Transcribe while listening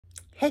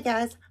Hey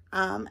guys,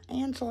 I'm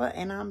Angela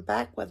and I'm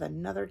back with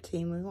another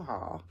Temu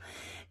haul.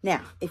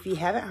 Now, if you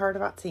haven't heard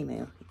about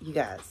Temu, you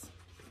guys,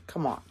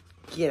 come on,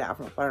 get out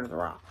from under the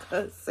rock.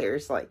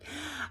 Seriously.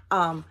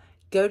 Go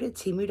to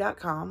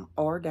Temu.com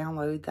or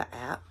download the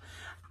app.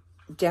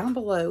 Down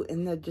below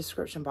in the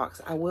description box,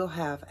 I will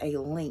have a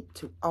link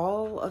to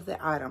all of the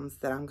items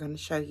that I'm going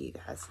to show you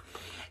guys.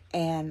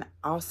 And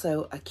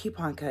also a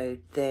coupon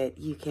code that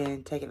you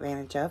can take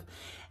advantage of.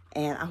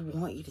 And I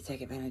want you to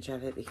take advantage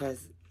of it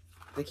because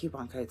the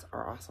coupon codes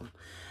are awesome.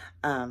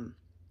 And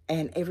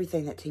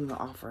everything that Temu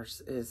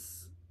offers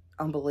is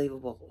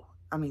unbelievable.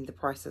 I mean, the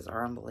prices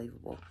are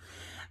unbelievable.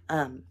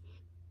 I'm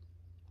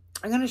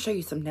going to show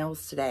you some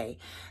nails today.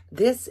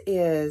 This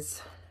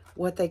is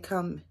what they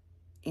come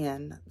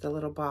in, the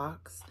little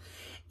box.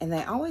 And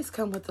they always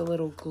come with the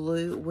little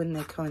glue when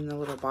they come in the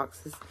little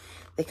boxes.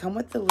 They come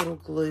with the little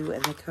glue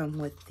and they come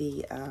with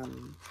the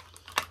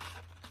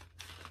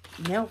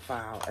nail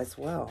file as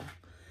well.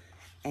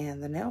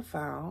 And the nail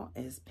file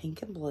is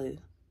pink and blue.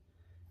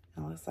 It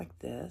looks like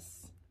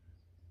this.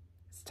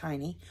 It's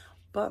tiny,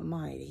 but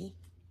mighty.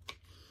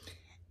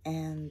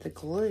 And the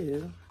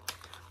glue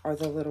are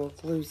the little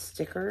glue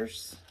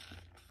stickers.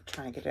 I'm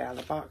trying to get it out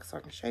of the box so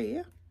I can show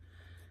you.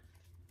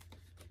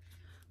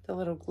 The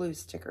little glue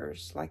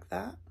stickers like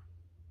that.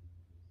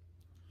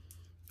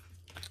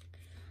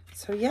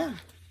 So yeah,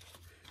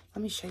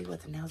 let me show you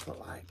what the nails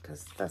look like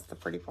because that's the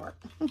pretty part.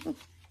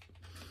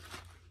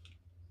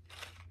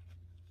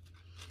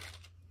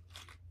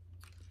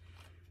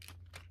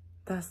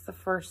 That's the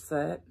first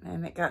set,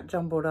 and it got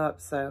jumbled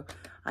up, so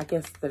I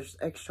guess there's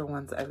extra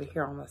ones over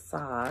here on the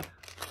side.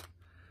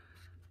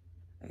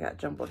 It got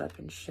jumbled up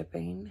in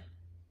shipping,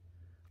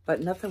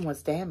 but nothing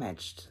was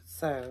damaged,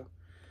 so.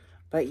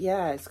 But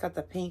yeah, it's got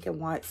the pink and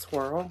white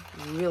swirl.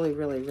 Really,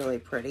 really, really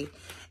pretty,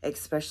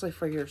 especially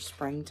for your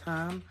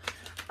springtime.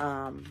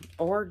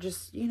 Or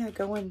just, you know,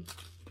 going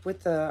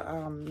with the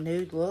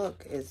nude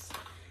look is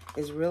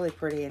really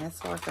pretty, and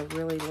it's like a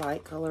really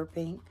light color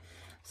pink.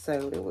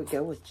 So it would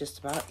go with just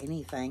about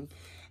anything.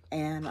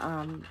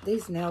 And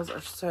these nails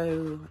are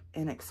so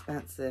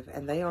inexpensive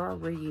and they are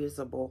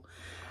reusable.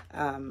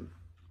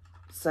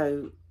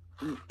 So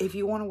if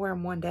you want to wear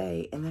them one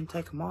day and then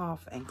take them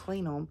off and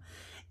clean them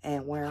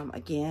and wear them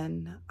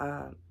again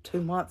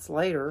 2 months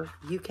later,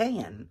 you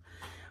can,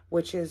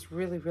 which is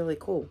really, really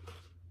cool.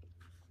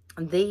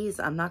 And these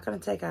I'm not going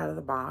to take out of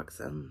the box,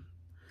 and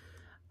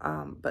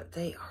but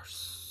they are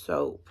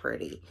so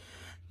pretty.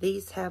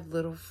 These have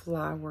little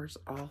flowers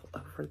all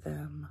over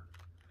them.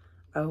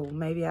 Oh,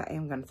 maybe I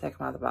am going to take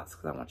them out of the box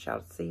because I want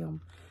y'all to see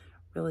them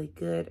really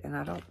good. And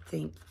I don't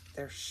think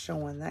they're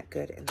showing that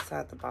good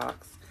inside the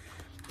box.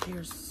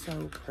 They're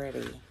so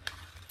pretty.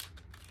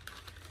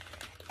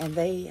 And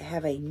they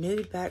have a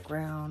nude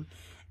background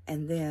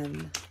and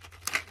then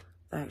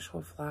the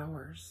actual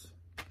flowers.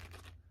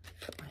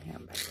 Put my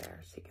hand back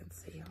there so you can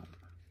see them.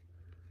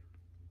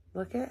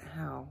 Look at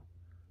how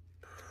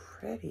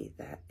pretty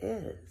that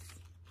is.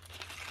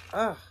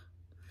 Ugh.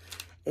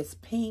 It's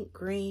pink,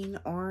 green,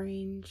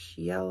 orange,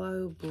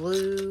 yellow,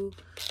 blue.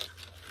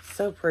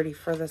 So pretty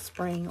for the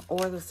spring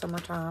or the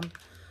summertime.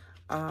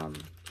 And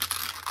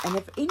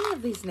if any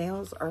of these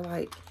nails are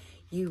like,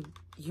 you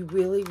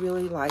really,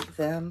 really like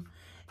them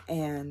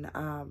and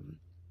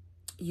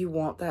you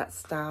want that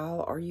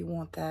style or you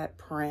want that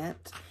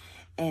print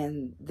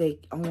and they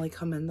only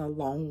come in the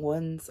long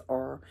ones,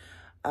 or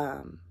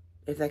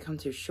if they come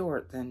too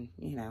short, then,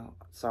 you know,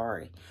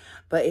 sorry.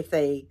 But if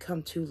they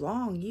come too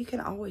long, you can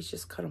always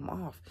just cut them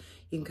off.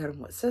 You can cut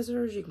them with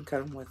scissors. You can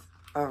cut them with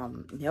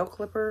nail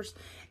clippers.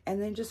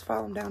 And then just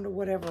file them down to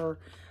whatever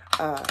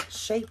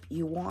shape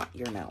you want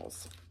your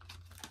nails.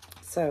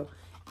 So,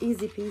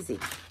 easy peasy.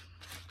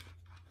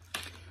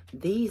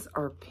 These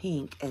are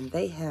pink, and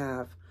they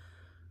have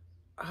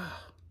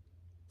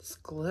this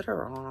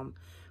glitter on them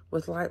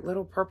with like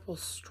little purple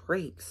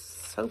streaks.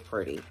 So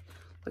pretty.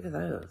 Look at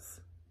those.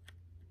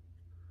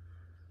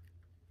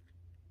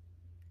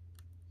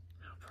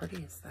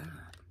 Pretty is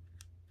that?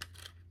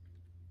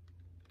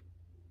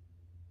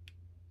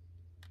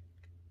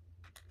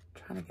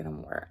 I'm trying to get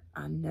them where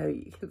I know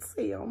you can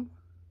see them.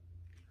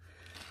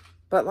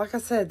 But like I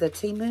said, the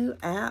Temu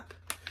app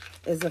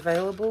is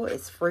available.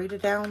 It's free to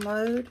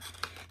download,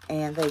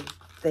 and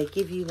they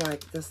give you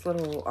like this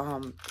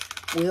little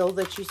wheel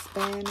that you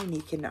spin, and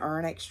you can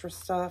earn extra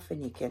stuff,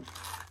 and you can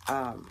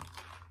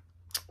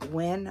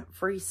win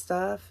free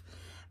stuff,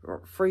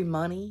 or free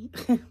money,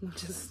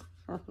 which is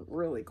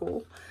really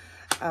cool.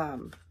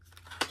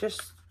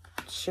 Just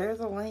share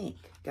the link,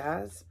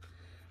 guys.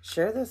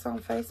 Share this on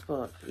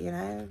Facebook, you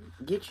know,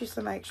 get you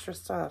some extra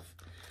stuff.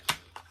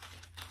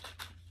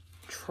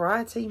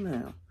 Try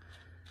Temu.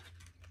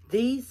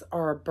 These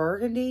are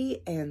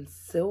burgundy and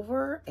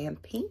silver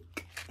and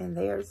pink, and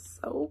they are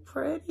so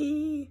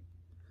pretty.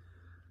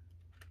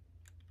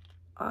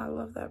 I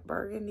love that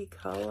burgundy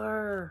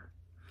color.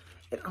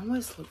 It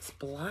almost looks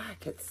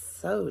black. It's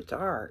so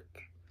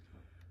dark.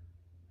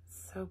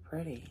 So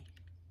pretty.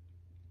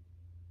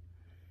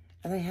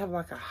 And they have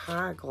like a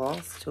high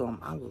gloss to them.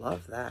 I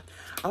love that.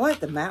 I like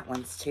the matte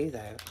ones too,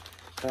 though.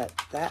 But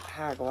that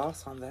high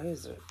gloss on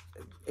those,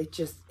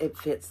 it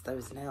fits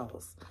those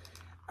nails.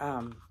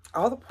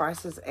 All the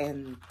prices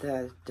and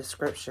the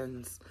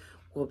descriptions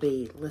will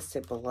be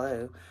listed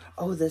below.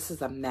 Oh, this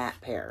is a matte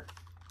pair.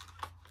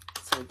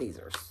 So these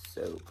are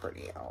so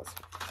pretty, nails.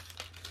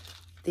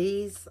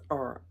 These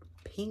are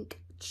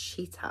pink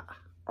cheetah.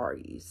 Are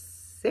you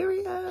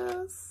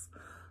serious?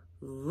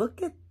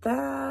 Look at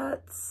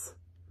that.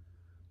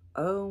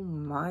 Oh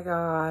my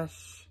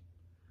gosh.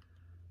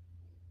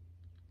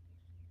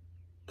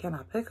 Can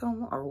I pick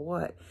them or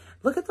what?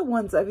 Look at the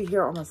ones over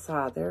here on the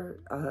side. They're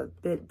a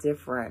bit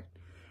different.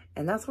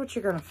 And that's what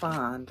you're going to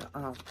find.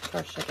 I'll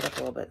try to shake it up a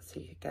little bit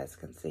so you guys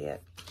can see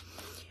it.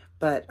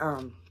 But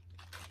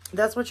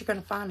that's what you're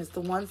going to find is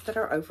the ones that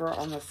are over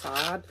on the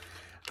side.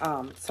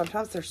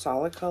 Sometimes they're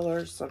solid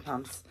colors.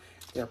 Sometimes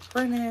they're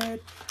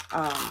printed.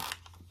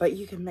 But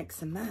you can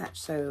mix and match.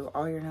 So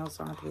all your nails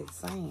don't have to be the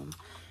same.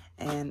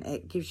 And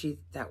it gives you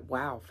that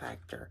wow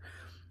factor.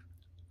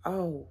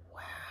 Oh,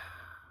 wow.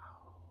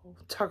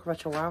 Talk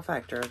about your wow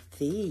factor.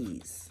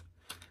 These.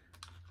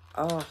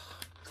 Oh,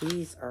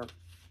 these are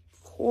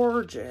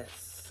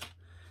gorgeous.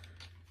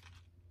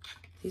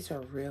 These are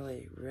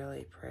really,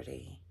 really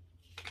pretty.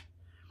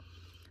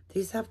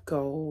 These have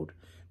gold.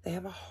 They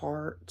have a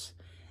heart.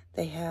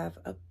 They have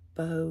a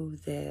bow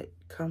that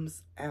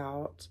comes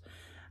out.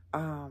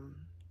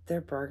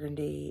 They're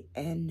burgundy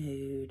and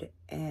nude.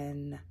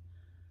 And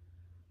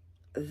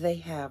they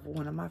have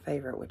one of my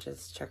favorite, which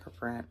is checker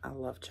print. I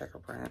love checker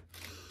print.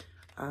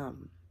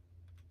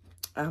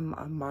 I'm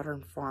a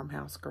modern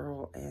farmhouse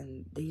girl,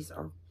 and these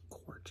are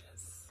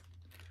gorgeous.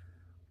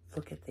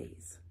 Look at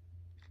these.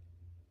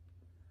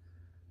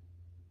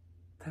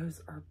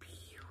 Those are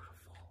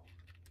beautiful.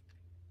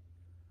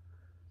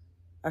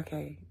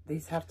 Okay,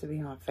 these have to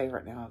be my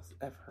favorite nails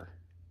ever.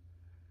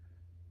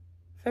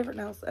 Favorite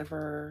nails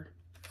ever.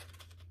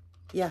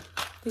 Yeah,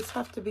 these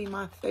have to be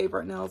my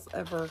favorite nails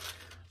ever.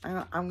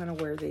 I'm going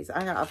to wear these.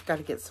 I've got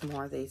to get some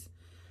more of these.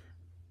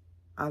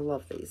 I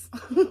love these.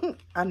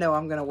 I know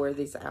I'm going to wear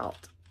these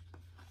out.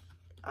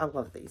 I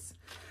love these.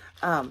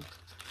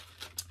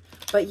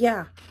 But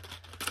yeah,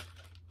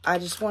 I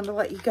just wanted to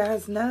let you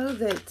guys know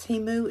that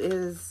Temu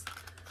is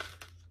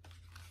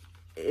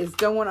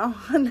going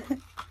on.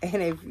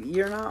 And if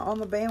you're not on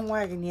the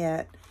bandwagon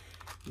yet,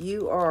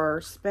 you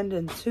are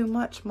spending too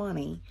much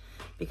money,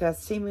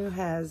 because Temu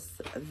has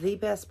the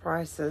best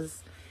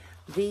prices.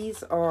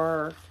 These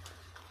are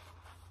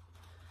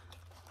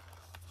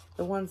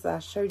the ones that I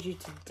showed you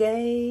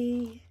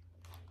today.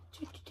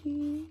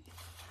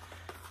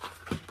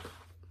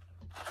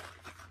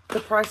 The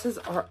prices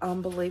are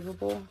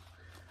unbelievable.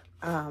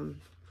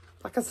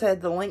 Like I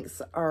said, the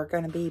links are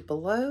going to be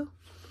below.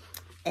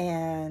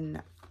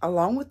 And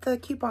along with the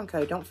coupon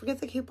code. Don't forget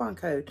the coupon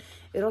code.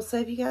 It'll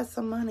save you guys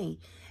some money.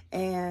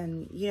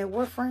 And, you know,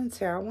 we're friends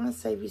here. I want to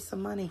save you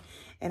some money.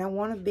 And I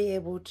want to be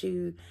able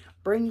to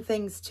bring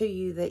things to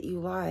you that you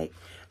like.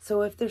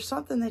 So if there's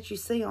something that you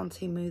see on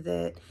Temu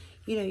that,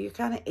 you know, you're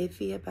kind of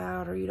iffy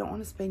about, or you don't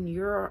want to spend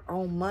your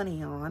own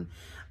money on,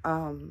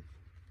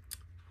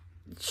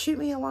 shoot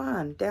me a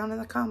line down in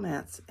the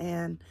comments,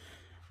 and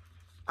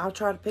I'll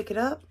try to pick it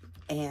up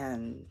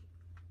and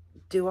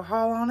do a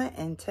haul on it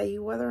and tell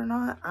you whether or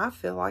not I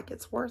feel like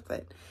it's worth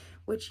it.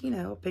 Which, you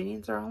know,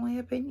 opinions are only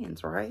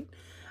opinions, right?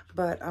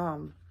 But,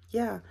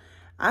 yeah,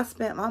 I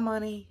spent my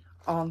money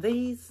on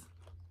these,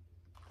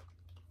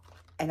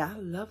 and I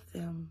love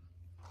them.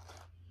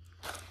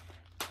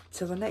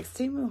 Till the next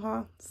Temu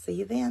haul. See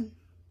you then.